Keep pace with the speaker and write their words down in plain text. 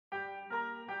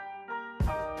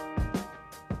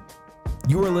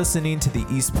You are listening to the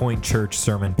East Point Church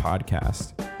Sermon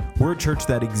Podcast. We're a church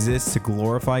that exists to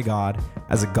glorify God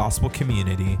as a gospel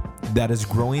community that is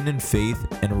growing in faith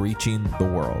and reaching the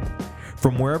world.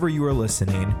 From wherever you are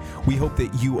listening, we hope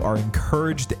that you are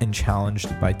encouraged and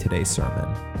challenged by today's sermon.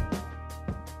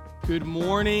 Good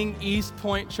morning, East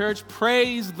Point Church.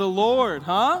 Praise the Lord,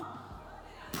 huh?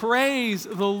 Praise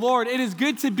the Lord. It is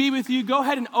good to be with you. Go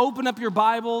ahead and open up your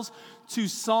Bibles to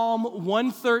Psalm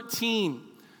 113.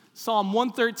 Psalm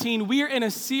 113. We are in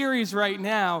a series right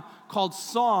now called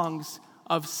Songs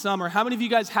of Summer. How many of you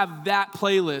guys have that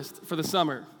playlist for the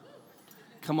summer?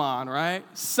 Come on, right?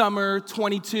 Summer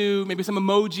 22, maybe some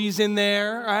emojis in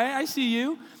there, right? I see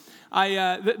you.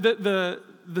 The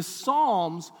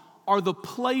Psalms are the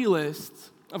playlist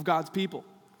of God's people,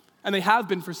 and they have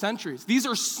been for centuries. These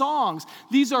are songs,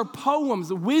 these are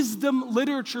poems, wisdom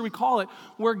literature, we call it,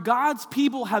 where God's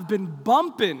people have been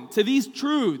bumping to these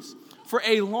truths for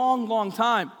a long, long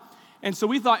time. And so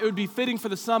we thought it would be fitting for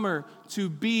the summer to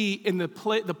be in the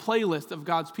playlist of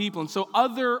God's people. And so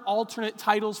other alternate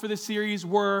titles for this series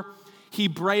were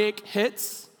Hebraic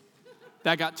Hits.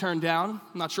 That got turned down.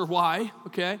 I'm not sure why,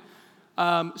 okay?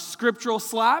 Scriptural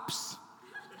Slaps.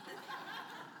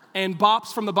 And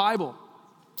Bops from the Bible.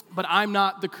 But I'm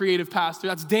not the creative pastor.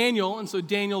 That's Daniel, and so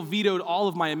Daniel vetoed all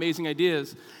of my amazing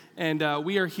ideas. And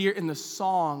we are here in the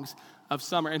Songs of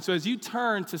Summer. And so as you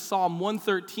turn to Psalm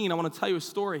 113, I want to tell you a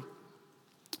story.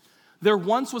 There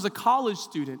once was a college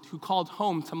student who called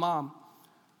home to mom.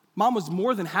 Mom was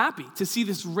more than happy to see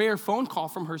this rare phone call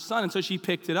from her son, and so she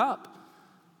picked it up.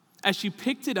 As she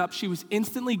picked it up, she was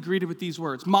instantly greeted with these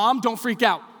words, "Mom, don't freak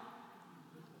out."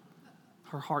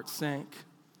 Her heart sank.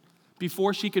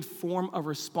 Before she could form a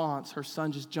response, her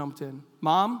son just jumped in.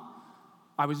 "Mom,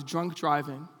 I was drunk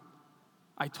driving.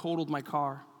 I totaled my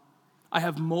car. I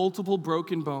have multiple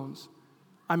broken bones.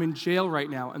 I'm in jail right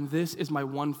now, and this is my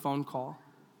one phone call."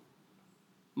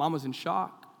 Mom was in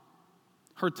shock.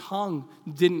 Her tongue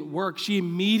didn't work. She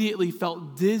immediately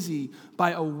felt dizzy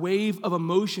by a wave of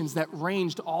emotions that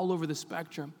ranged all over the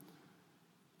spectrum.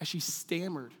 As she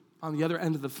stammered on the other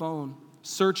end of the phone,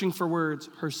 searching for words,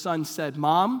 her son said,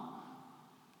 "Mom,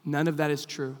 none of that is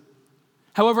true.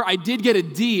 However, I did get a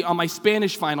D on my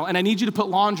Spanish final, and I need you to put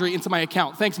laundry into my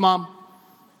account. Thanks, Mom."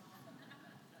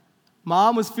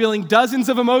 Mom was feeling dozens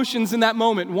of emotions in that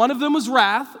moment. One of them was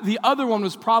wrath. The other one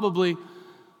was probably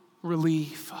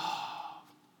relief.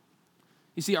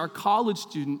 You see, our college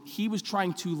student, he was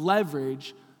trying to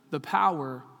leverage the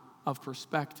power of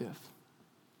perspective.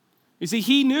 You see,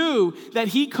 he knew that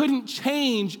he couldn't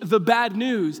change the bad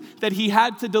news that he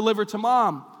had to deliver to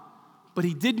mom, but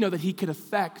he did know that he could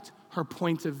affect her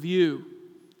point of view.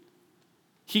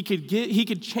 He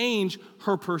could change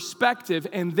her perspective,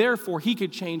 and therefore he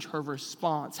could change her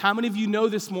response. How many of you know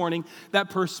this morning that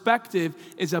perspective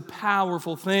is a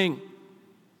powerful thing,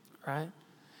 right?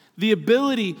 The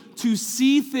ability to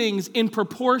see things in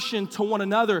proportion to one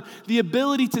another, the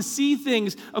ability to see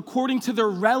things according to their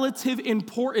relative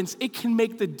importance, it can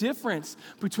make the difference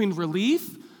between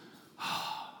relief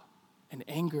and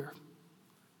anger.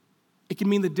 It can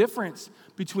mean the difference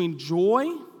between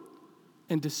joy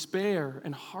and despair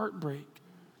and heartbreak,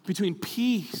 between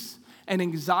peace and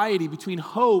anxiety, between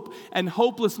hope and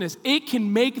hopelessness. It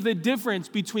can make the difference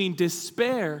between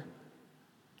despair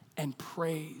and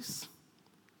praise.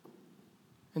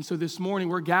 And so this morning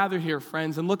we're gathered here,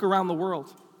 friends, and look around the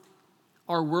world.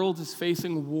 Our world is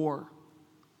facing war,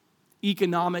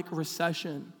 economic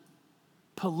recession,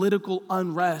 political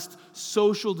unrest,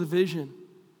 social division.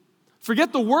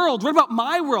 Forget the world. What about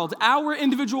my world? Our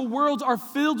individual worlds are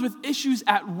filled with issues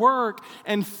at work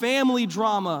and family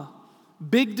drama.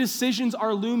 Big decisions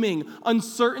are looming.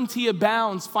 Uncertainty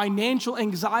abounds. Financial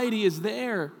anxiety is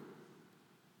there.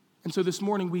 And so this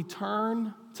morning we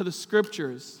turn to the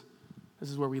scriptures. This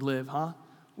is where we live, huh?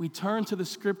 We turn to the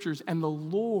scriptures, and the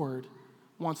Lord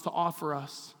wants to offer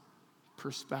us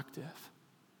perspective.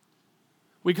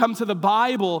 We come to the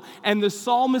Bible, and the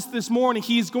psalmist this morning,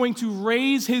 he's going to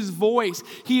raise his voice.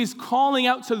 He is calling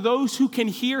out to those who can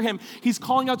hear him. He's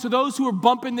calling out to those who are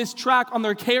bumping this track on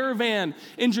their caravan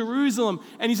in Jerusalem.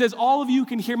 And he says, all of you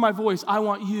can hear my voice. I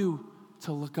want you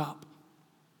to look up.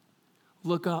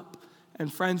 Look up.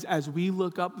 And friends, as we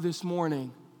look up this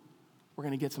morning, we're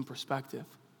going to get some perspective.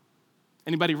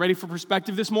 Anybody ready for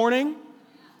perspective this morning?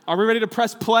 Are we ready to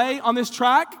press play on this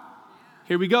track?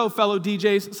 Here we go, fellow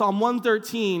DJs. Psalm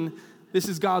 113, this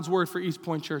is God's word for East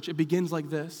Point Church. It begins like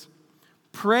this.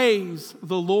 Praise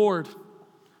the Lord.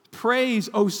 Praise,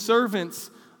 O servants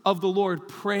of the Lord.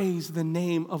 Praise the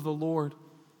name of the Lord.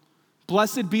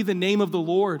 Blessed be the name of the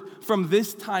Lord from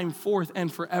this time forth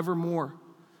and forevermore.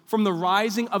 From the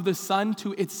rising of the sun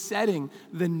to its setting,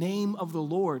 the name of the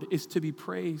Lord is to be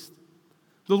praised.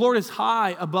 The Lord is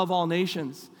high above all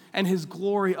nations, and his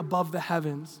glory above the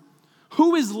heavens.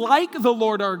 Who is like the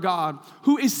Lord our God,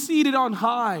 who is seated on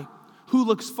high, who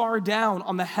looks far down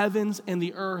on the heavens and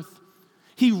the earth?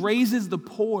 He raises the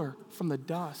poor from the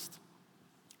dust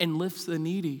and lifts the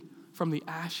needy from the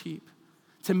ash heap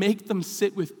to make them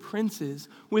sit with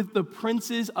the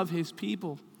princes of his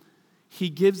people. He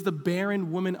gives the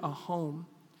barren woman a home,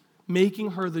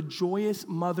 making her the joyous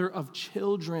mother of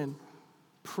children.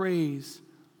 Praise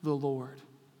the Lord.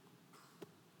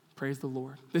 Praise the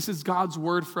Lord. This is God's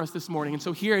word for us this morning. And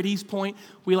so here at East Point,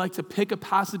 we like to pick a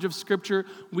passage of scripture.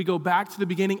 We go back to the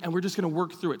beginning and we're just going to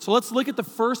work through it. So let's look at the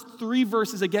first 3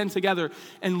 verses again together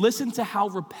and listen to how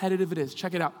repetitive it is.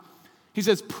 Check it out. He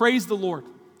says, praise the Lord.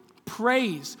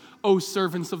 Praise, O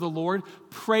servants of the Lord.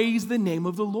 Praise the name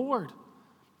of the Lord.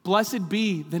 Blessed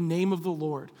be the name of the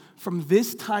Lord from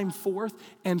this time forth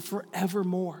and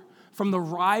forevermore. From the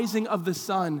rising of the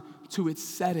sun to its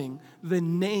setting, the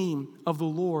name of the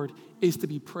Lord is to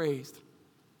be praised.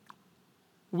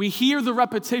 We hear the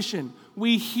repetition.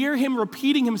 We hear him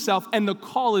repeating himself, and the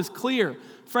call is clear.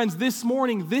 Friends, this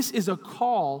morning, this is a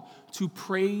call to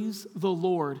praise the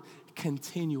Lord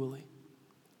continually.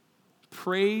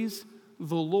 Praise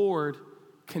the Lord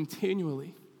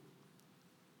continually.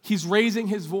 He's raising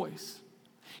his voice.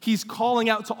 He's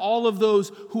calling out to all of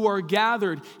those who are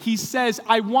gathered. He says,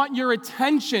 I want your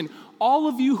attention, all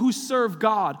of you who serve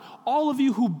God, all of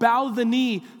you who bow the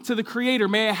knee to the Creator.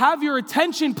 May I have your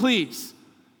attention, please?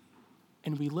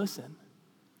 And we listen.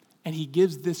 And he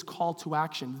gives this call to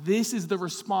action. This is the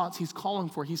response he's calling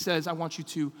for. He says, I want you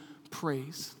to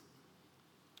praise.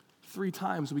 3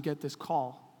 times we get this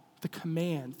call. The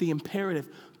command, the imperative,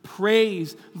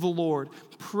 praise the Lord.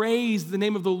 Praise the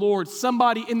name of the Lord.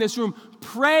 Somebody in this room,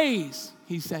 praise,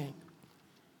 he's saying.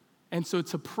 And so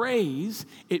to praise,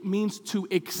 it means to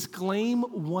exclaim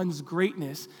one's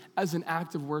greatness as an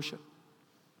act of worship,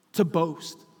 to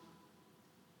boast.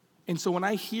 And so when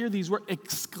I hear these words,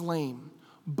 exclaim,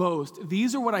 boast,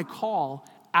 these are what I call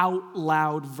out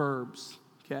loud verbs,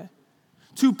 okay?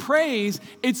 To praise,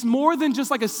 it's more than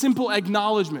just like a simple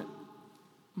acknowledgement.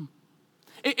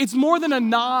 It's more than a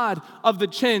nod of the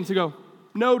chin to go,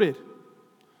 noted.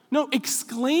 No,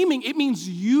 exclaiming, it means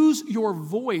use your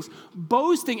voice.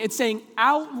 Boasting, it's saying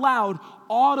out loud,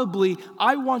 audibly,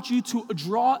 I want you to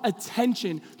draw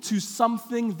attention to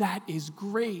something that is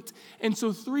great. And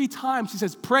so 3 times he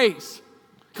says, praise.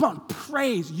 Come on,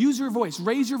 praise. Use your voice.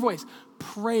 Raise your voice.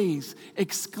 Praise,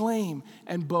 exclaim,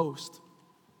 and boast.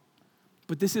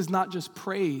 But this is not just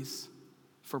praise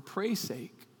for praise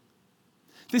sake.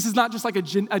 This is not just like a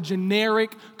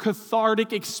generic,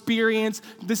 cathartic experience.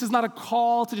 This is not a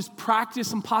call to just practice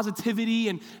some positivity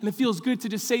and it feels good to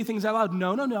just say things out loud.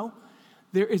 No.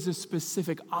 There is a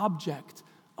specific object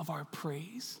of our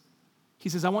praise. He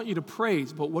says, I want you to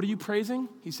praise, but what are you praising?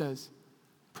 He says,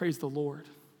 praise the Lord.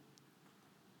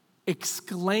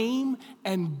 Exclaim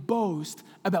and boast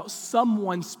about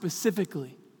someone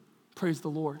specifically. Praise the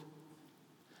Lord.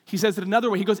 He says it another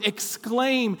way. He goes,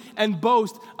 exclaim and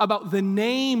boast about the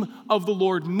name of the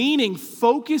Lord, meaning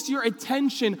focus your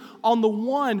attention on the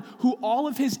one who all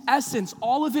of his essence,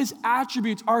 all of his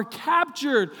attributes are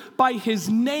captured by his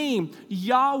name,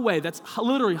 Yahweh. That's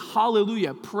literally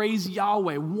hallelujah. Praise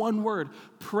Yahweh. One word.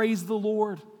 Praise the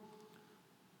Lord.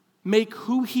 Make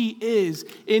who he is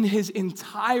in his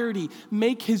entirety.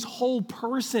 Make his whole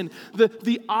person.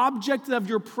 The object of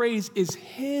your praise is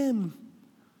him.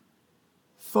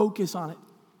 Focus on it.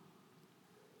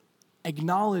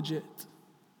 Acknowledge it.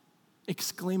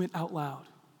 Exclaim it out loud.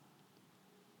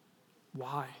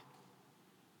 Why?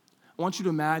 I want you to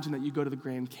imagine that you go to the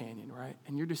Grand Canyon, right?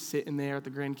 And you're just sitting there at the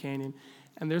Grand Canyon,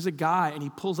 and there's a guy, and he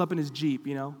pulls up in his Jeep,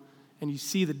 and you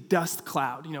see the dust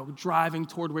cloud, driving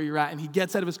toward where you're at, and he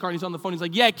gets out of his car, and he's on the phone, he's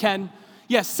like, yeah, Ken,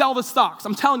 yeah, sell the stocks.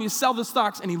 I'm telling you, sell the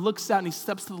stocks. And he looks out, and he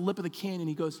steps to the lip of the canyon, and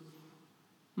he goes,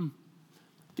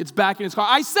 Gets back in his car.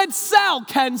 I said sell,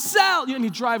 Ken, sell. And he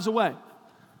drives away.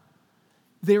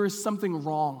 There is something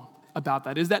wrong about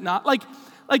that. Is that not? Like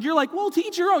you're like, well, to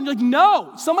each your own. You're like,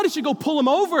 no, somebody should go pull him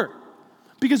over.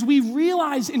 Because we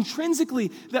realize intrinsically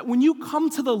that when you come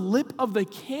to the lip of the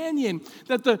canyon,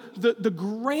 that the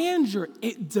grandeur,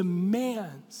 it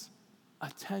demands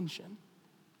attention.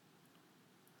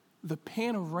 The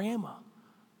panorama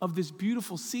of this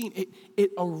beautiful scene,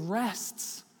 it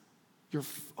arrests your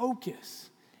focus.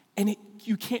 And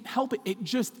you can't help it.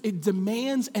 It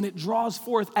demands and it draws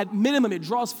forth, at minimum, it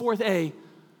draws forth a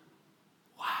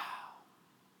wow.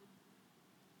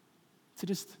 To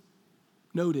just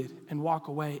noted and walk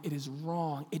away. It is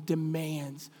wrong. It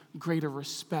demands greater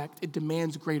respect. It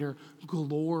demands greater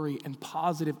glory and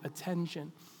positive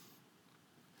attention.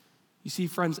 You see,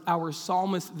 friends, our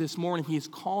psalmist this morning, he is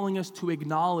calling us to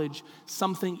acknowledge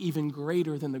something even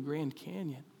greater than the Grand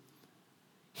Canyon.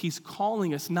 He's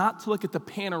calling us not to look at the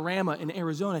panorama in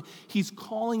Arizona. He's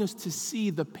calling us to see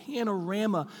the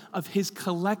panorama of his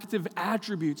collective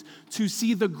attributes, to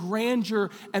see the grandeur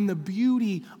and the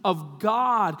beauty of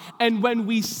God. And when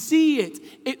we see it,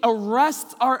 it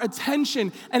arrests our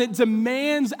attention and it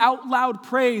demands out loud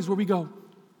praise where we go,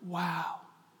 wow,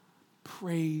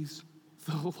 praise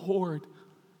the Lord.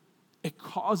 It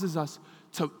causes us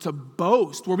to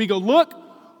boast where we go, look,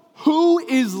 who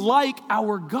is like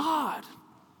our God?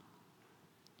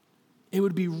 It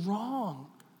would be wrong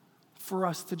for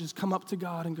us to just come up to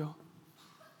God and go,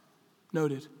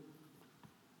 noted.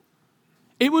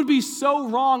 It would be so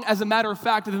wrong, as a matter of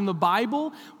fact, that in the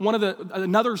Bible,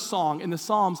 another song in the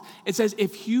Psalms, it says,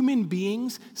 if human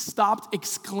beings stopped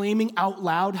exclaiming out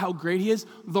loud how great he is,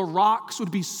 the rocks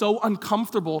would be so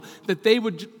uncomfortable that they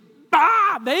would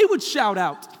shout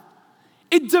out.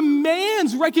 It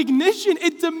demands recognition.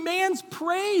 It demands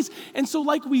praise. And so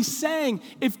like we sang,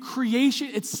 if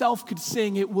creation itself could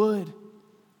sing, it would.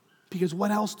 Because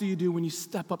what else do you do when you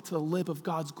step up to the lip of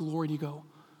God's glory and you go,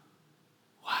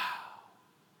 wow.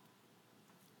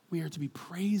 We are to be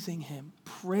praising him.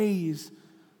 Praise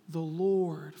the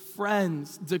Lord.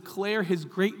 Friends, declare his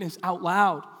greatness out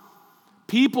loud.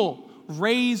 People,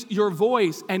 raise your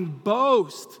voice and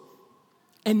boast.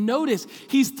 And notice,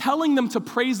 he's telling them to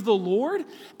praise the Lord,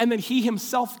 and then he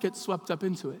himself gets swept up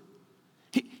into it.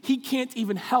 He can't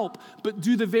even help but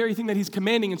do the very thing that he's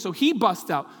commanding, and so he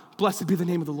busts out, blessed be the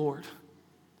name of the Lord.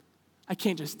 I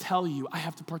can't just tell you, I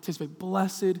have to participate.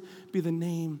 Blessed be the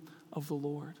name of the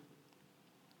Lord.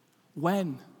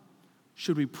 When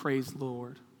should we praise the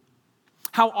Lord?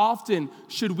 How often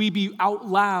should we be out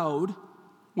loud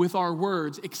with our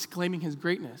words exclaiming his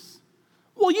greatness?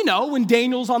 Well, you know, when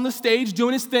Daniel's on the stage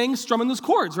doing his thing, strumming those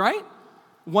chords, right?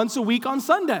 Once a week on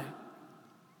Sunday.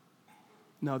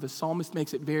 No, the psalmist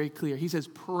makes it very clear. He says,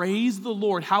 praise the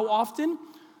Lord. How often?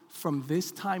 From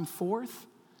this time forth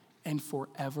and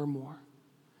forevermore.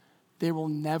 There will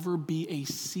never be a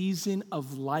season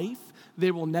of life.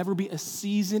 There will never be a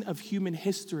season of human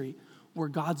history where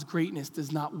God's greatness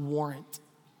does not warrant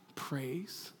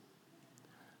praise.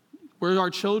 Where are our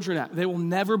children at? There will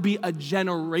never be a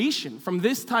generation from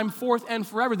this time forth and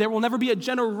forever. There will never be a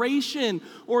generation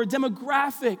or a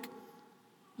demographic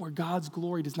where God's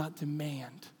glory does not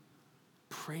demand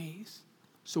praise.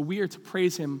 So we are to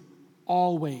praise him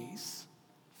always,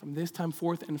 from this time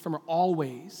forth and from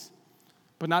always.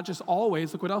 But not just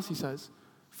always, look what else he says,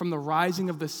 from the rising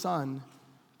of the sun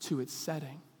to its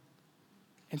setting.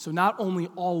 And so not only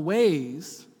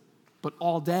always, but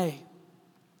all day.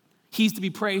 He's to be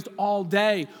praised all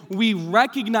day. We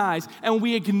recognize and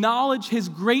we acknowledge his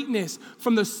greatness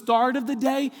from the start of the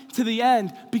day to the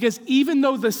end, because even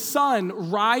though the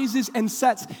sun rises and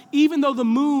sets, even though the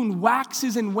moon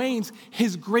waxes and wanes,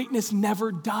 his greatness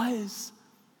never does.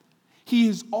 He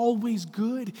is always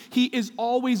good. He is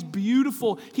always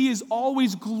beautiful. He is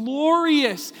always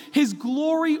glorious. His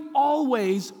glory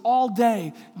always, all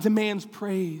day, demands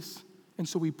praise. And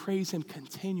so we praise him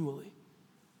continually.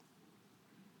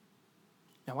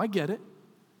 Now, I get it.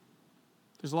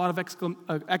 There's a lot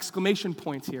of exclamation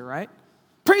points here, right?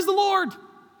 Praise the Lord.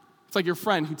 It's like your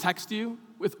friend who texts you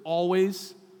with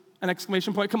always an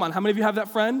exclamation point. Come on, how many of you have that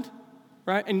friend,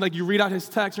 right? And like you read out his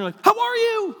text and you're like, how are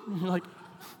you? And you're like,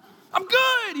 I'm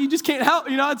good. You just can't help.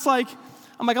 It's like,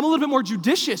 I'm a little bit more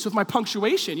judicious with my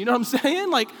punctuation. You know what I'm saying?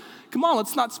 Like, come on,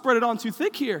 let's not spread it on too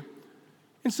thick here.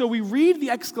 And so we read the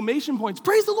exclamation points,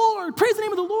 praise the Lord, praise the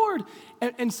name of the Lord.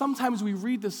 And sometimes we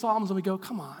read the Psalms and we go,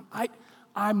 come on,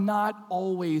 I'm not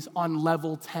always on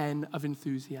level 10 of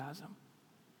enthusiasm.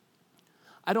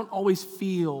 I don't always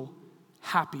feel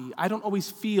happy. I don't always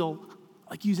feel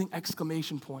like using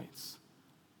exclamation points.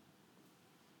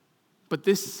 But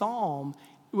this psalm,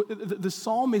 the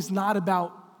psalm is not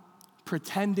about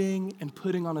pretending and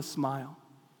putting on a smile.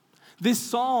 This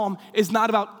psalm is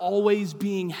not about always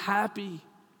being happy.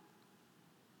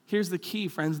 Here's the key,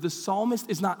 friends. The psalmist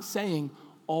is not saying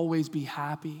always be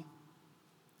happy.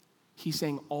 He's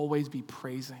saying always be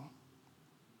praising.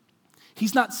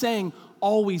 He's not saying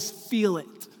always feel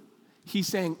it. He's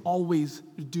saying always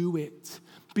do it.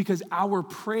 Because our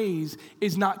praise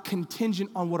is not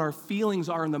contingent on what our feelings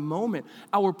are in the moment.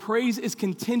 Our praise is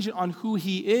contingent on who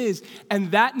he is,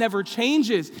 and that never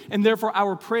changes, and therefore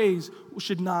our praise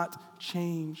should not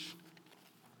change.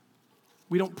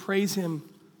 We don't praise him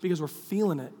because we're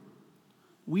feeling it.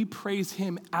 We praise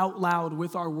him out loud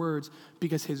with our words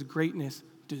because his greatness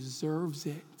deserves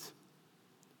it.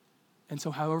 And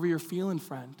so however you're feeling,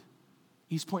 friend,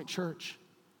 East Point Church,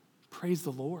 praise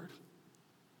the Lord.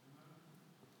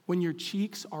 When your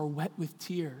cheeks are wet with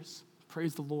tears,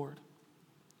 praise the Lord.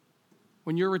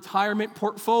 When your retirement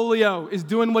portfolio is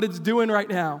doing what it's doing right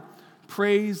now,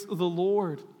 praise the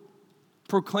Lord.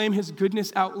 Proclaim his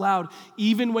goodness out loud.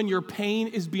 Even when your pain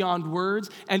is beyond words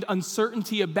and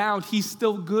uncertainty abound, he's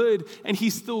still good and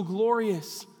he's still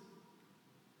glorious.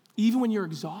 Even when you're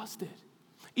exhausted,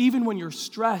 even when you're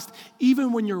stressed,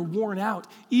 even when you're worn out,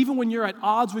 even when you're at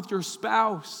odds with your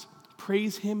spouse,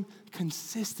 praise him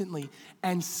consistently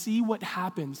and see what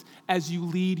happens as you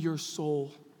lead your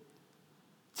soul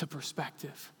to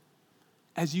perspective.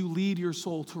 As you lead your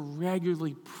soul to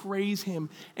regularly praise him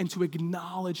and to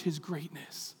acknowledge his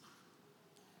greatness.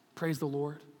 Praise the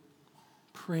Lord.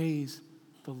 Praise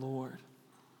the Lord.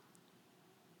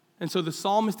 And so the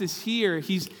psalmist is here.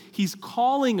 He's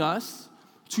calling us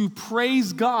to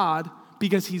praise God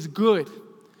because he's good.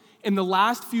 In the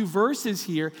last few verses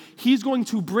here, he's going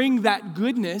to bring that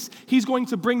goodness, he's going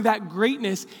to bring that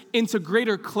greatness into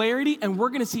greater clarity, and we're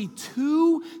going to see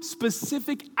two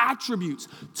specific attributes,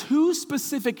 two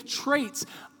specific traits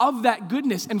of that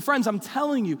goodness. And friends, I'm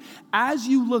telling you, as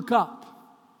you look up,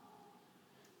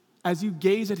 as you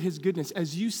gaze at his goodness,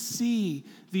 as you see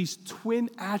these twin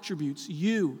attributes,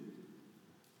 you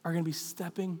are going to be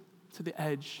stepping to the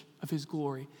edge of his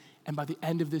glory. And by the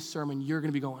end of this sermon, you're going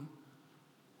to be going,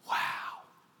 wow.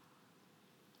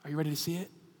 Are you ready to see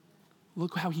it?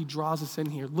 Look how he draws us in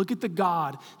here. Look at the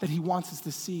God that he wants us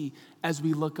to see as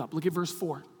we look up. Look at verse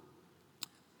 4.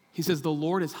 He says, the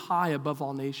Lord is high above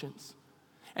all nations,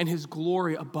 and his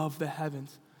glory above the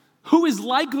heavens. Who is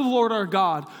like the Lord our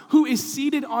God, who is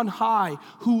seated on high,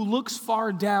 who looks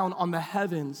far down on the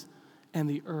heavens and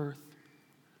the earth?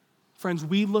 Friends,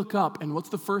 we look up, and what's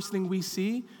the first thing we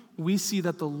see? We see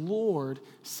that the Lord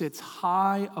sits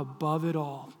high above it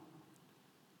all.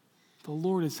 The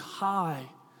Lord is high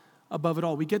above it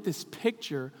all. We get this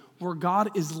picture where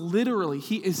God is literally,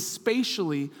 he is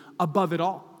spatially above it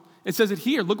all. It says it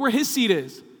here. Look where his seat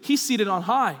is. He's seated on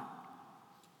high.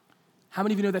 How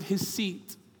many of you know that his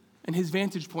seat and his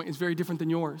vantage point is very different than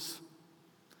yours?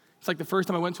 It's like the first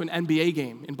time I went to an NBA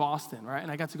game in Boston, right?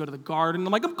 And I got to go to the Garden.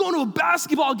 I'm like, I'm going to a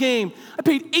basketball game. I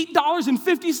paid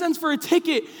 $8.50 for a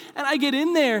ticket. And I get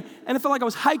in there, and it felt like I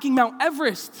was hiking Mount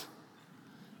Everest.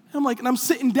 And I'm like, and I'm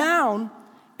sitting down,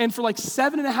 and for like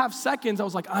 7.5 seconds, I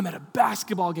was like, I'm at a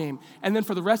basketball game. And then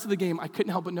for the rest of the game, I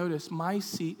couldn't help but notice my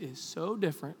seat is so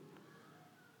different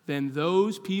than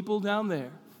those people down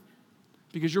there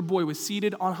because your boy was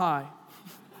seated on high.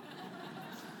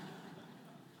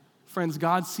 Friends,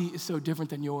 God's seat is so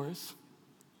different than yours.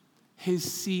 His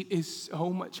seat is so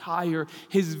much higher.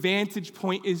 His vantage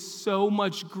point is so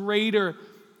much greater.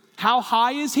 How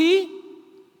high is he?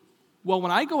 Well,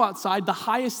 when I go outside, the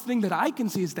highest thing that I can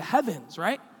see is the heavens,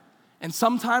 right? And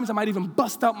sometimes I might even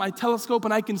bust out my telescope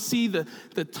and I can see the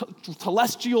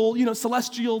celestial.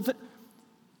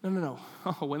 No.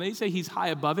 When they say he's high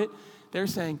above it, they're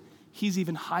saying he's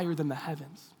even higher than the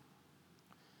heavens.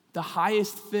 The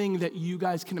highest thing that you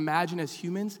guys can imagine as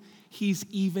humans, he's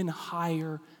even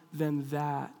higher than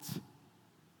that.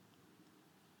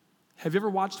 Have you ever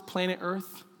watched Planet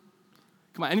Earth?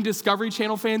 Come on, any Discovery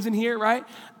Channel fans in here, right?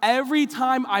 Every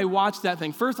time I watch that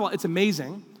thing, first of all, it's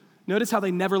amazing. Notice how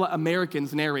they never let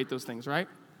Americans narrate those things, right?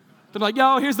 They're like,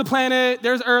 yo, here's the planet,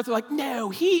 there's Earth. They're like, no,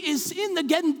 he is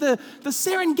getting the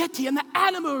Serengeti and the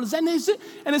animals, and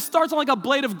it starts on like a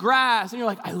blade of grass, and you're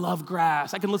like, I love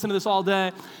grass. I can listen to this all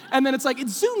day. And then it's like, it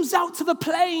zooms out to the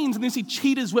plains, and then you see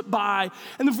cheetahs whip by,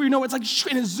 and then before you know it, it's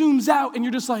like, and it zooms out, and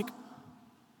you're just like,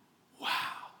 wow,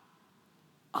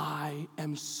 I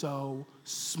am so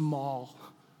small.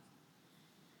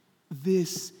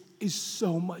 This is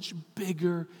so much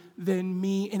bigger than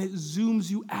me, and it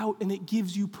zooms you out and it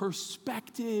gives you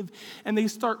perspective. And they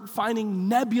start finding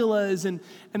nebulas and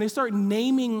they start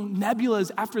naming nebulas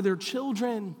after their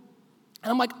children.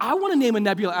 And I'm like, I want to name a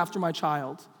nebula after my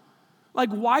child.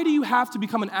 Like, why do you have to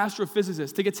become an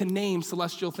astrophysicist to get to name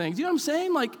celestial things? You know what I'm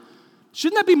saying? Like,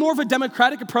 shouldn't that be more of a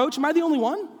democratic approach? Am I the only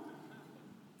one?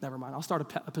 Never mind, I'll start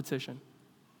a petition.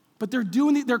 But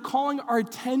they're calling our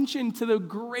attention to the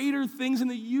greater things in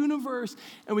the universe.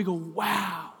 And we go,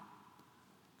 wow,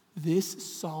 this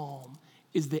psalm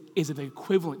is the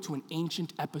equivalent to an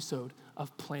ancient episode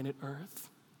of Planet Earth.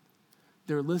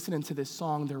 They're listening to this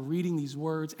song, they're reading these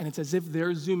words, and it's as if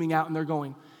they're zooming out and they're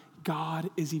going, God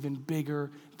is even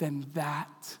bigger than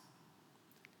that.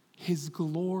 His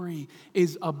glory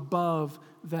is above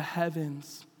the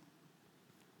heavens.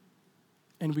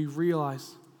 and we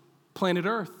realize planet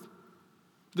Earth,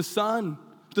 the sun,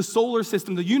 the solar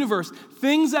system, the universe,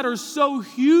 things that are so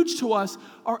huge to us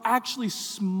are actually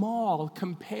small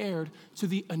compared to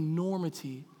the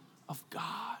enormity of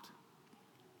God.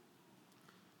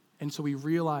 And so we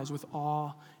realize with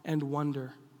awe and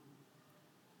wonder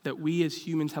that we as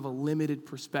humans have a limited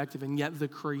perspective, and yet the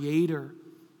Creator,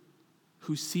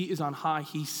 whose seat is on high,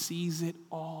 he sees it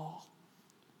all.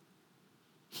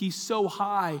 He's so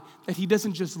high that he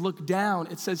doesn't just look down.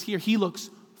 It says here, he looks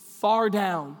far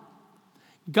down.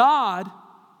 God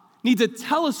needs a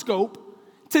telescope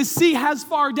to see as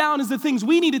far down as the things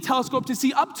we need a telescope to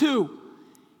see up to.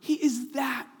 He is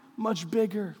that much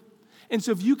bigger. And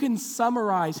so if you can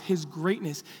summarize his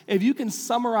greatness, if you can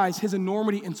summarize his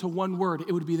enormity into one word,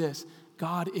 it would be this: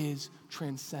 God is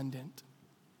transcendent.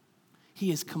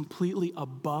 He is completely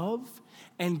above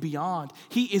and beyond.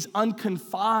 He is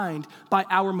unconfined by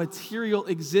our material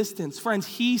existence. Friends,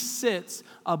 he sits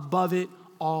above it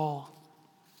all.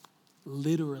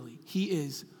 Literally, he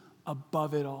is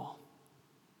above it all.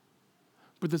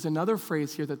 But there's another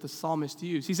phrase here that the psalmist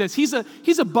used. He says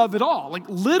he's above it all, like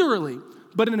literally.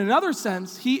 But in another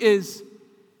sense, he is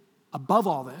above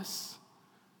all this.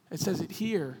 It says it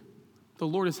here. The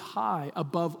Lord is high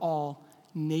above all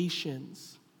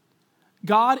nations.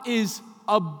 God is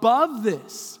above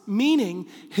this, meaning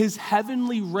his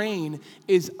heavenly reign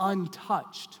is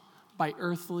untouched by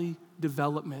earthly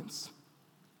developments.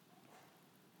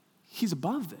 He's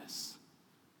above this.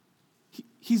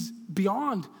 He's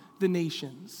beyond the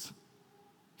nations.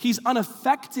 He's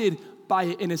unaffected by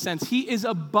it in a sense. He is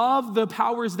above the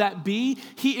powers that be.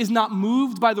 He is not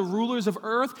moved by the rulers of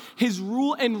earth. His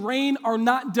rule and reign are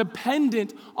not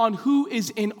dependent on who is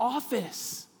in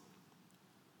office.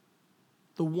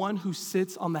 The one who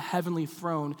sits on the heavenly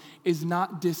throne is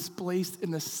not displaced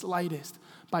in the slightest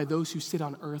by those who sit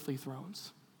on earthly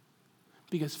thrones.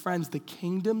 Because, friends, the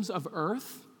kingdoms of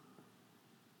earth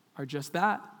are just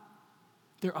that.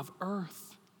 They're of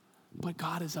earth. But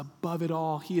God is above it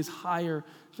all. He is higher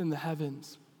than the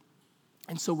heavens.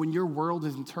 And so when your world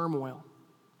is in turmoil,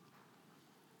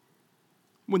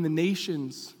 when the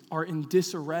nations are in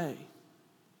disarray,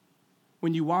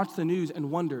 when you watch the news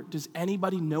and wonder, does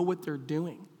anybody know what they're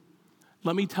doing?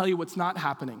 Let me tell you what's not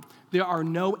happening. There are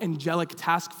no angelic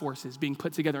task forces being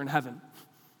put together in heaven.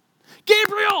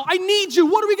 Gabriel, I need you.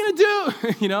 What are we going to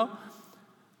do?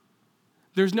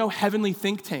 There's no heavenly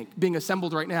think tank being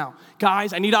assembled right now.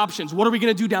 Guys, I need options. What are we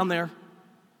going to do down there?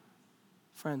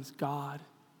 Friends, God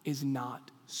is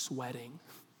not sweating.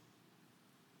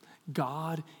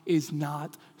 God is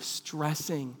not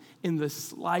stressing in the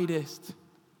slightest.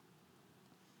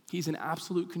 He's in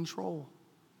absolute control.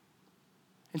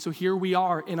 And so here we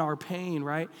are in our pain,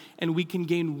 right? And we can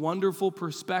gain wonderful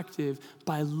perspective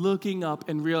by looking up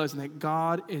and realizing that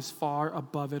God is far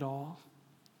above it all.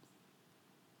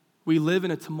 We live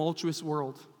in a tumultuous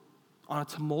world, on a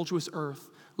tumultuous earth,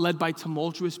 led by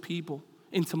tumultuous people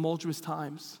in tumultuous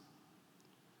times.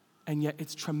 And yet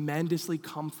it's tremendously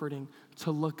comforting to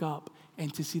look up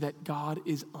and to see that God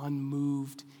is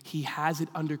unmoved. He has it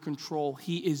under control.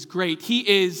 He is great.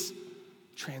 He is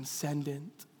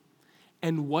transcendent.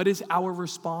 And what is our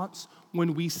response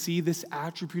when we see this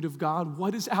attribute of God?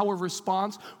 What is our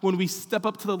response when we step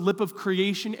up to the lip of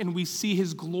creation and we see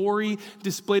his glory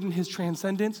displayed in his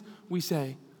transcendence? We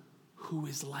say, who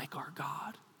is like our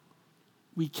God?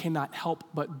 We cannot help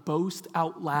but boast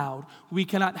out loud. We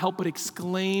cannot help but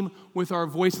exclaim with our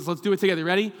voices. Let's do it together.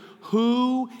 Ready?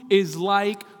 Who is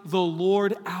like the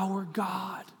Lord our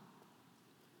God?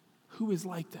 Who is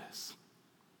like this?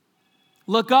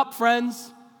 Look up,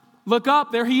 friends. Look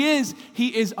up. There he is.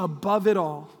 He is above it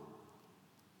all.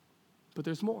 But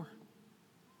there's more.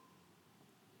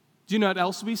 Do you know what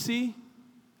else we see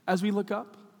as we look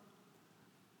up?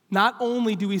 Not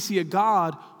only do we see a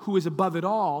God who is above it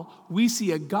all, we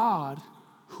see a God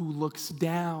who looks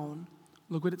down.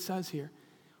 Look what it says here.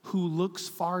 Who looks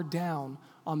far down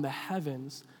on the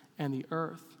heavens and the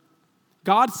earth.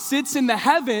 God sits in the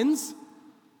heavens,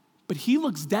 but he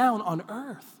looks down on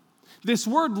earth. This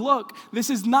word look, this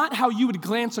is not how you would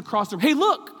glance across the room. Hey,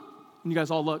 look! And you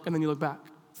guys all look, and then you look back.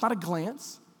 It's not a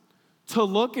glance. To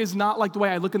look is not like the way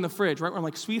I look in the fridge, right? Where I'm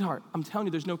like, sweetheart, I'm telling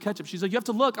you, there's no ketchup. She's like, you have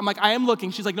to look. I'm like, I am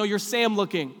looking. She's like, no, you're Sam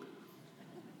looking.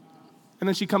 And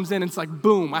then she comes in, and it's like,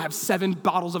 boom, I have 7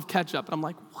 bottles of ketchup. And I'm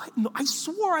like, what? No, I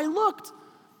swore I looked.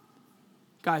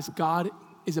 Guys, God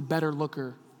is a better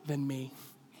looker than me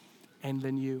and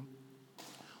than you.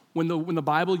 When the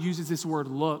Bible uses this word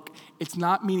look, it's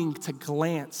not meaning to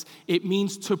glance. It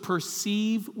means to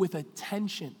perceive with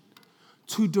attention,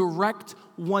 to direct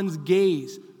one's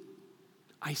gaze.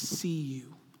 I see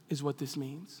you is what this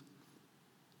means.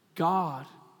 God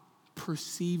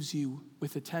perceives you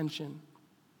with attention.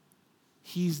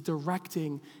 He's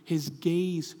directing his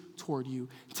gaze toward you.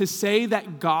 To say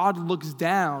that God looks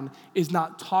down is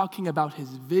not talking about his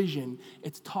vision,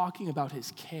 it's talking about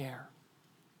his care.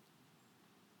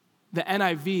 The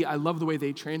NIV, I love the way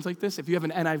they translate this. If you have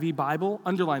an NIV Bible,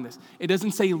 underline this. It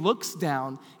doesn't say looks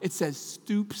down, it says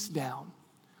stoops down.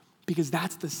 Because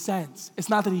that's the sense. It's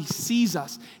not that he sees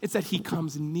us, it's that he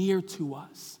comes near to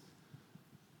us.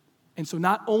 And so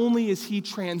not only is he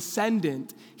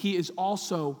transcendent, he is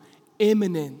also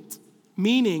immanent,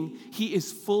 meaning he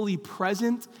is fully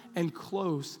present and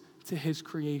close to his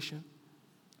creation.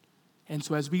 And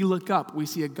so as we look up, we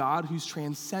see a God who's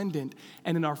transcendent.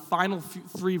 And in our final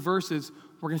three verses,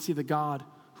 we're going to see the God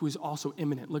who is also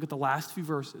immanent. Look at the last few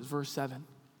verses, verse 7.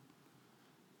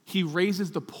 He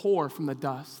raises the poor from the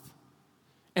dust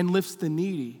and lifts the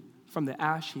needy from the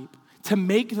ash heap to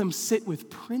make them sit with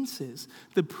princes,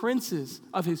 the princes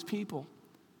of his people.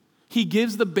 He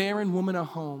gives the barren woman a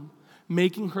home,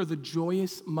 making her the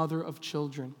joyous mother of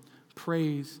children.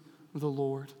 Praise the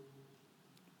Lord.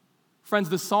 Friends,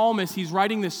 the psalmist, he's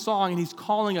writing this song and he's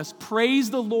calling us, praise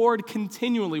the Lord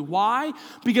continually. Why?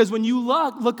 Because when you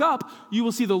look up, you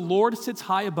will see the Lord sits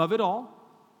high above it all,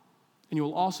 and you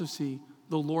will also see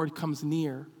the Lord comes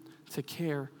near to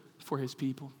care for his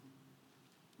people.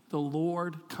 The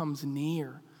Lord comes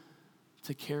near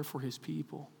to care for his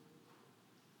people.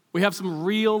 We have some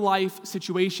real life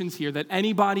situations here that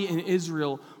anybody in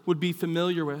Israel would be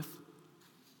familiar with.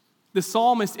 The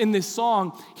psalmist in this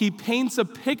song, he paints a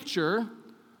picture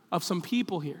of some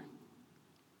people here.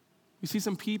 We see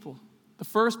some people. The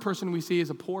first person we see is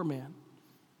a poor man.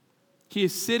 He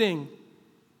is sitting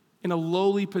in a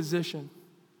lowly position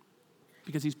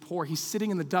because he's poor. He's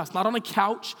sitting in the dust, not on a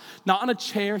couch, not on a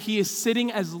chair. He is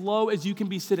sitting as low as you can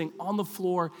be sitting, on the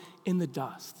floor in the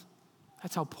dust.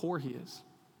 That's how poor he is.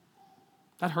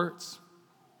 That hurts.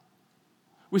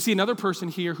 We see another person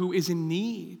here who is in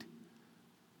need.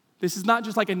 This is not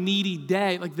just like a needy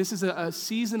day. Like, this is a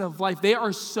season of life. They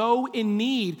are so in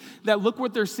need that look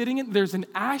what they're sitting in. There's an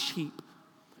ash heap.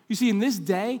 You see, in this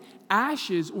day,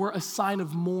 ashes were a sign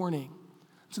of mourning.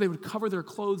 So they would cover their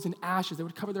clothes in ashes. They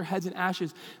would cover their heads in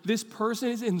ashes. This person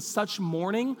is in such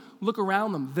mourning. Look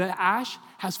around them. The ash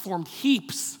has formed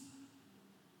heaps.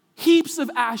 Heaps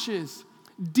of ashes.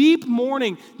 Deep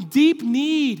mourning. Deep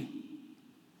need.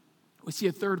 We see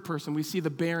a third person. We see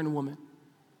the barren woman.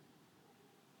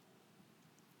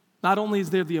 Not only is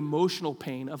there the emotional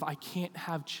pain of I can't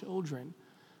have children,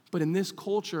 but in this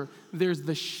culture, there's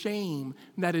the shame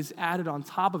that is added on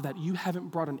top of that. You haven't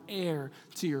brought an heir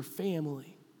to your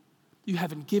family. You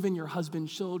haven't given your husband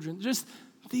children. Just,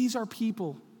 these are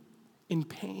people in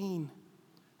pain.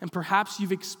 And perhaps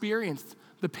you've experienced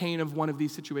the pain of one of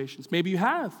these situations. Maybe you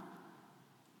have.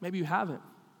 Maybe you haven't.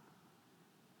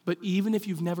 But even if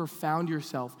you've never found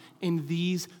yourself in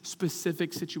these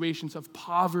specific situations of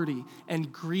poverty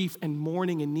and grief and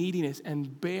mourning and neediness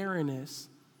and barrenness,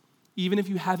 even if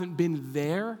you haven't been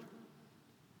there,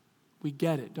 we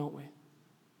get it, don't we?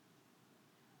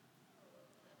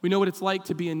 We know what it's like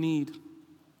to be in need.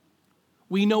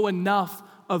 We know enough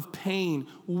of pain.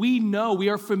 We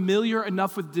are familiar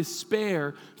enough with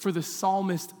despair for the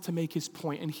psalmist to make his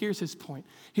point. And here's his point.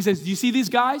 He says, do you see these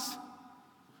guys?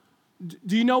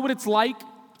 Do you know what it's like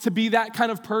to be that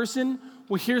kind of person?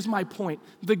 Well, here's my point.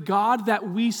 The God that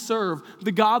we serve,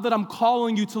 the God that I'm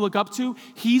calling you to look up to,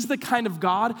 he's the kind of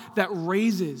God that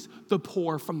raises the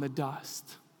poor from the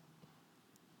dust.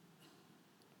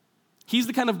 He's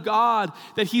the kind of God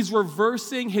that he's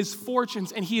reversing his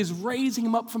fortunes and he is raising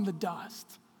him up from the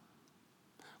dust.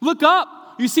 Look up.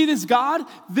 You see this God?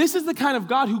 This is the kind of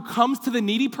God who comes to the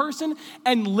needy person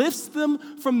and lifts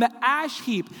them from the ash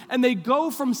heap. And they go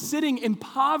from sitting in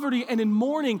poverty and in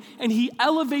mourning, and he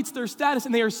elevates their status,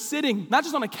 and they are sitting, not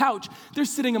just on a couch, they're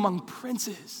sitting among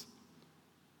princes.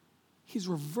 He's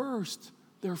reversed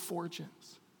their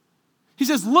fortunes. He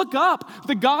says, look up.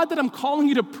 The God that I'm calling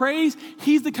you to praise,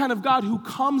 he's the kind of God who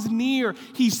comes near.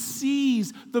 He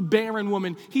sees the barren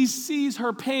woman. He sees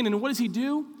her pain. And what does he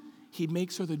do? He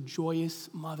makes her the joyous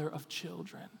mother of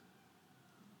children.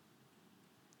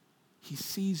 He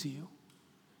sees you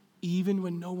even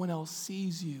when no one else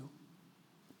sees you.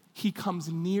 He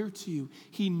comes near to you.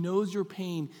 He knows your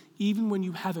pain even when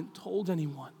you haven't told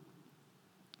anyone.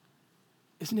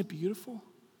 Isn't it beautiful?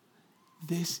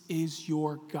 This is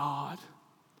your God.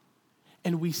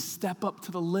 And we step up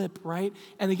to the lip, right?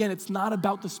 And again, it's not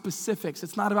about the specifics.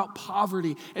 It's not about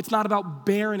poverty. It's not about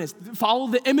barrenness. Follow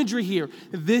the imagery here.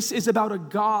 This is about a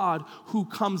God who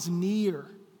comes near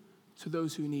to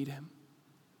those who need him.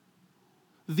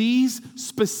 These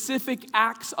specific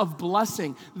acts of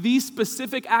blessing, these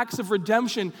specific acts of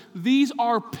redemption, these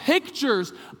are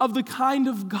pictures of the kind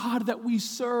of God that we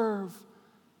serve.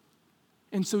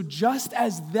 And so just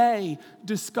as they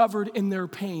discovered in their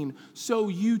pain, so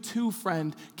you too,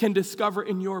 friend, can discover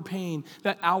in your pain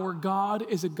that our God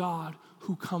is a God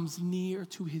who comes near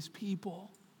to his people.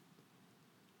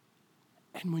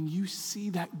 And when you see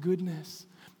that goodness,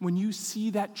 when you see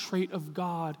that trait of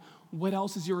God, what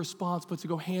else is your response but to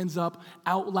go hands up,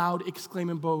 out loud, exclaim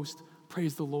and boast,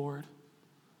 praise the Lord.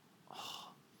 Oh,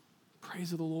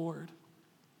 praise the Lord.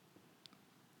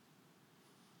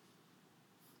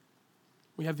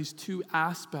 We have these two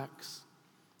aspects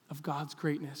of God's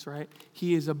greatness, right?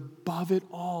 He is above it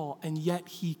all, and yet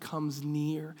he comes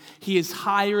near. He is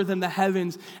higher than the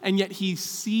heavens, and yet he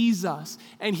sees us,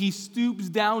 and he stoops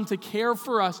down to care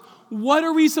for us. What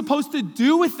are we supposed to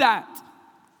do with that?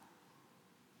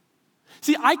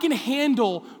 See, I can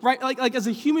handle, right, like as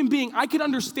a human being, I can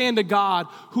understand a God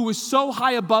who is so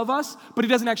high above us, but he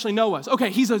doesn't actually know us. Okay,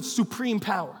 he's a supreme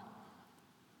power.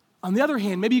 On the other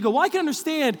hand, maybe you go, well, I can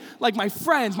understand like my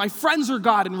friends are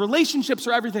God and relationships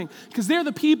are everything because they're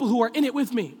the people who are in it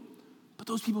with me. But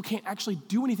those people can't actually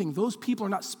do anything. Those people are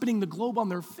not spinning the globe on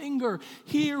their finger.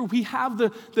 Here we have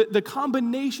the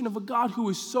combination of a God who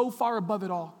is so far above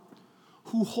it all,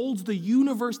 who holds the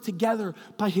universe together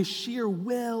by his sheer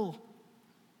will.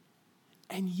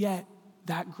 And yet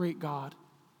that great God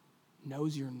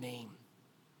knows your name.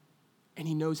 And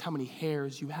he knows how many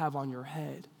hairs you have on your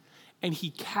head. And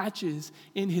he catches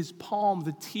in his palm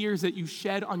the tears that you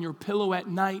shed on your pillow at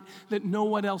night that no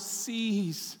one else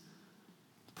sees.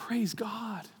 Praise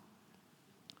God.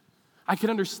 I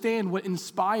can understand what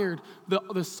inspired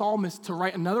the psalmist to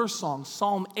write another song,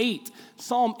 Psalm 8.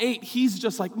 Psalm 8, he's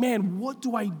just like, man, what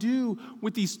do I do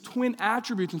with these twin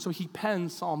attributes? And so he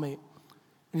pens Psalm 8.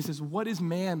 And he says, what is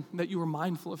man that you are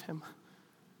mindful of him?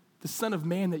 The Son of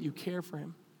Man that you care for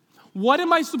him. What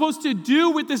am I supposed to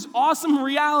do with this awesome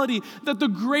reality that the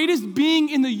greatest being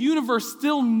in the universe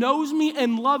still knows me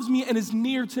and loves me and is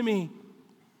near to me?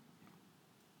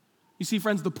 You see,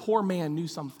 friends, the poor man knew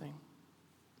something.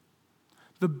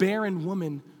 The barren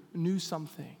woman knew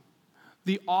something.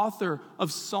 The author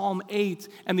of Psalm 8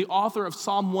 and the author of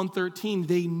Psalm 113,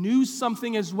 they knew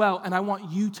something as well, and I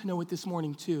want you to know it this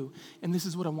morning too. And this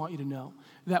is what I want you to know,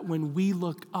 that when we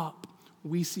look up,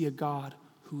 we see a God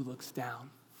who looks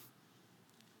down.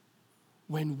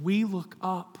 When we look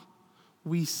up,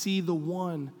 we see the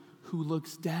one who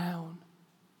looks down.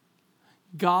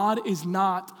 God is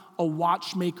not a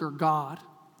watchmaker God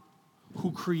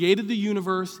who created the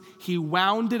universe, he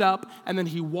wound it up, and then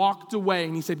he walked away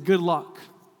and he said, good luck.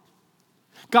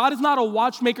 God is not a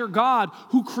watchmaker God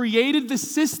who created the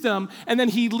system and then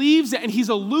he leaves it and he's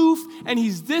aloof and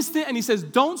he's distant and he says,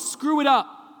 don't screw it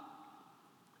up.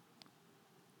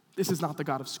 This is not the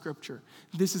God of Scripture.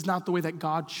 This is not the way that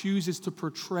God chooses to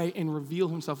portray and reveal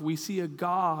himself. We see a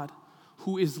God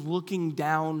who is looking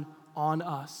down on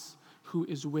us, who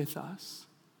is with us.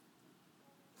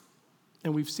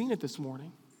 And we've seen it this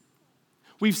morning.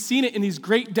 We've seen it in these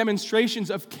great demonstrations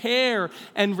of care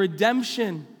and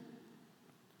redemption.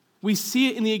 We see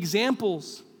it in the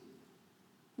examples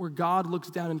where God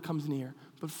looks down and comes near.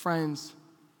 But friends,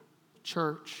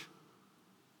 church,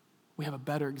 we have a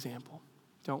better example,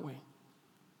 don't we?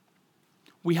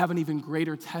 We have an even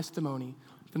greater testimony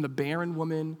than the barren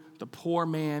woman, the poor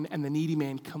man, and the needy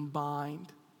man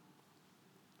combined.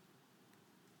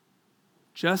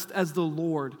 Just as the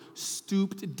Lord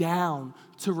stooped down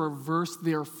to reverse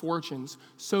their fortunes,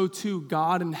 so too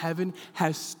God in heaven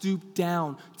has stooped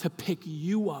down to pick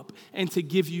you up and to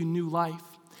give you new life.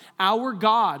 Our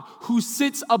God, who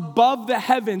sits above the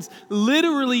heavens,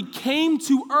 literally came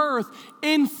to earth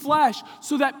in flesh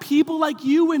so that people like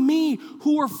you and me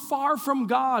who were far from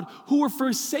God, who were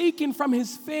forsaken from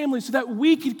his family, so that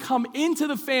we could come into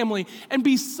the family and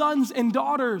be sons and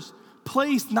daughters,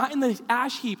 placed not in the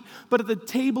ash heap, but at the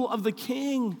table of the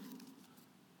King.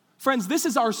 Friends, this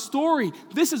is our story.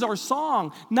 This is our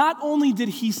song. Not only did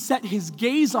he set his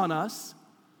gaze on us,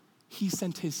 he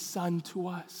sent his Son to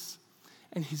us.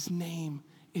 And his name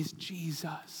is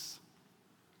Jesus.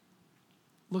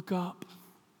 Look up.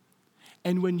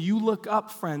 And when you look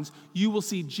up, friends, you will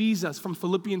see Jesus from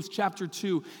Philippians chapter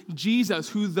 2. Jesus,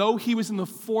 who though he was in the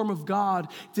form of God,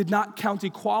 did not count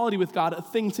equality with God a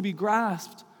thing to be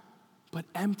grasped, but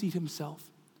emptied himself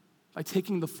by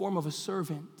taking the form of a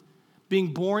servant,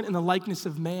 being born in the likeness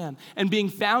of man, and being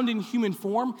found in human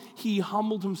form, he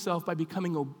humbled himself by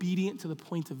becoming obedient to the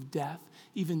point of death,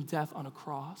 even death on a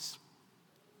cross.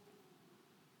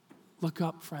 Look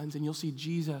up, friends, and you'll see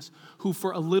Jesus, who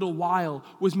for a little while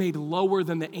was made lower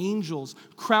than the angels,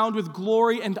 crowned with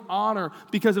glory and honor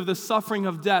because of the suffering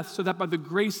of death, so that by the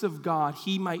grace of God,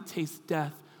 he might taste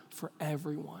death for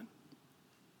everyone.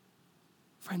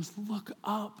 Friends, look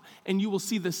up and you will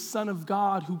see the Son of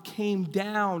God who came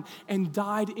down and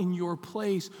died in your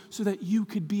place so that you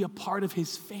could be a part of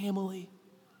his family.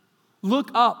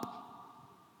 Look up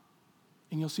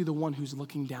and you'll see the one who's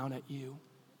looking down at you.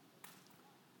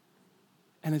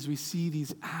 And as we see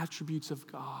these attributes of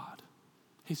God,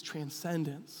 his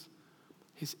transcendence,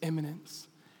 his immanence,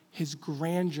 his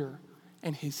grandeur,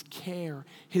 and his care,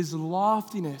 his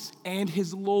loftiness and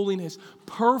his lowliness,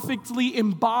 perfectly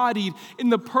embodied in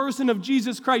the person of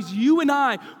Jesus Christ, you and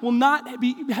I will not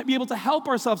be able to help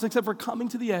ourselves except for coming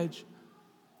to the edge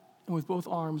and with both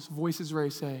arms, voices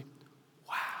raised, say,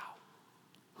 wow,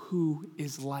 who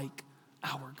is like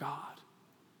our God?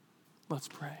 Let's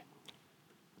pray.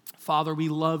 Father, we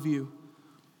love you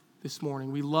this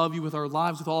morning. We love you with our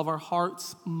lives, with all of our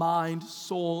hearts, mind,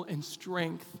 soul, and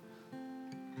strength.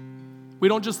 We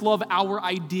don't just love our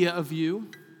idea of you.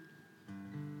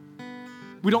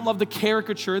 We don't love the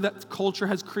caricature that culture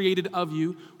has created of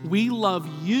you. We love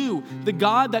you, the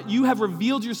God that you have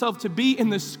revealed yourself to be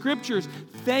in the scriptures.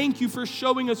 Thank you for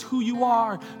showing us who you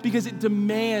are, because it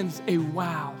demands a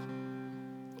wow.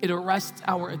 It arrests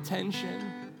our attention.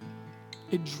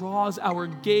 It draws our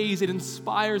gaze. It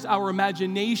inspires our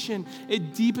imagination.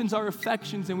 It deepens our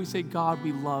affections, and we say, God,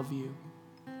 we love you.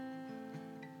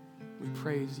 We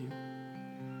praise you.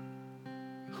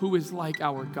 Who is like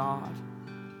our God?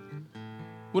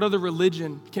 What other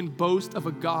religion can boast of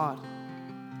a God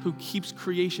who keeps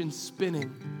creation spinning?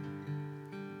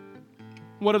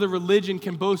 What other religion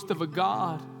can boast of a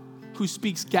God who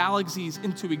speaks galaxies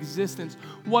into existence?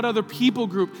 What other people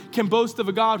group can boast of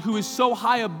a God who is so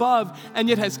high above and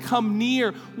yet has come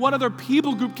near? What other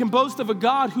people group can boast of a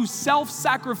God who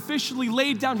self-sacrificially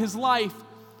laid down his life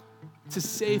to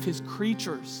save his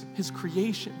creatures, his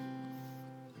creation?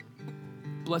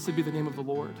 Blessed be the name of the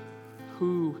Lord.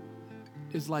 Who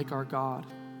is like our God?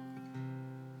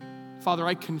 Father,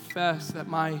 I confess that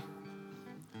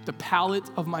the palate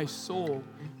of my soul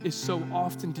is so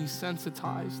often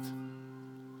desensitized.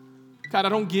 God, I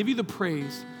don't give you the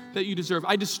praise that you deserve.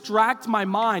 I distract my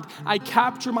mind. I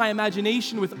capture my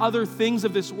imagination with other things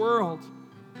of this world.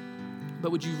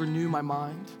 But would you renew my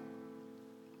mind?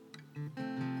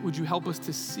 Would you help us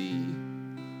to see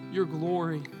your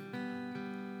glory?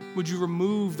 Would you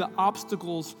remove the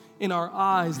obstacles in our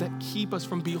eyes that keep us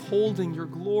from beholding your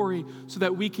glory so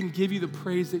that we can give you the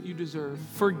praise that you deserve?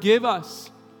 Forgive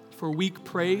us for weak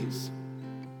praise.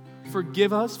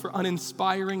 Forgive us for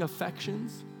uninspiring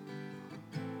affections.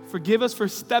 Forgive us for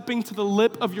stepping to the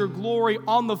lip of your glory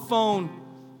on the phone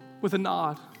with a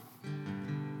nod.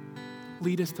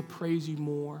 Lead us to praise you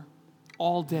more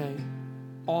all day,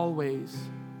 always,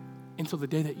 until the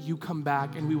day that you come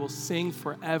back, and we will sing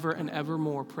forever and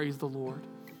evermore. Praise the Lord.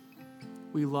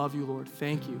 We love you, Lord.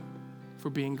 Thank you for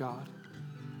being God.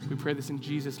 We pray this in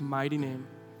Jesus' mighty name.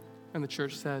 And the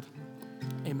church said,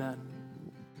 amen.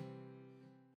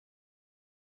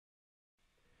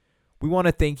 We want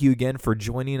to thank you again for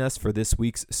joining us for this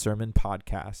week's sermon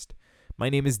podcast. My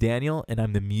name is Daniel, and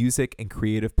I'm the music and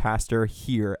creative pastor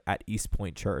here at East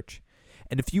Point Church.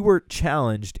 And if you were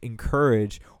challenged,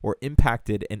 encouraged, or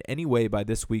impacted in any way by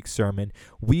this week's sermon,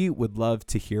 we would love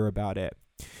to hear about it.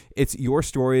 It's your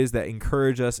stories that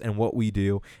encourage us in what we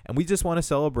do, and we just want to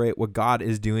celebrate what God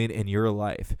is doing in your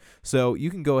life. So you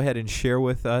can go ahead and share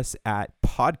with us at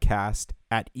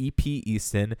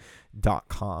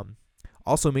podcast@epeaston.com.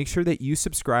 Also, make sure that you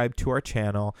subscribe to our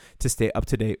channel to stay up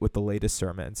to date with the latest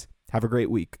sermons. Have a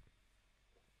great week.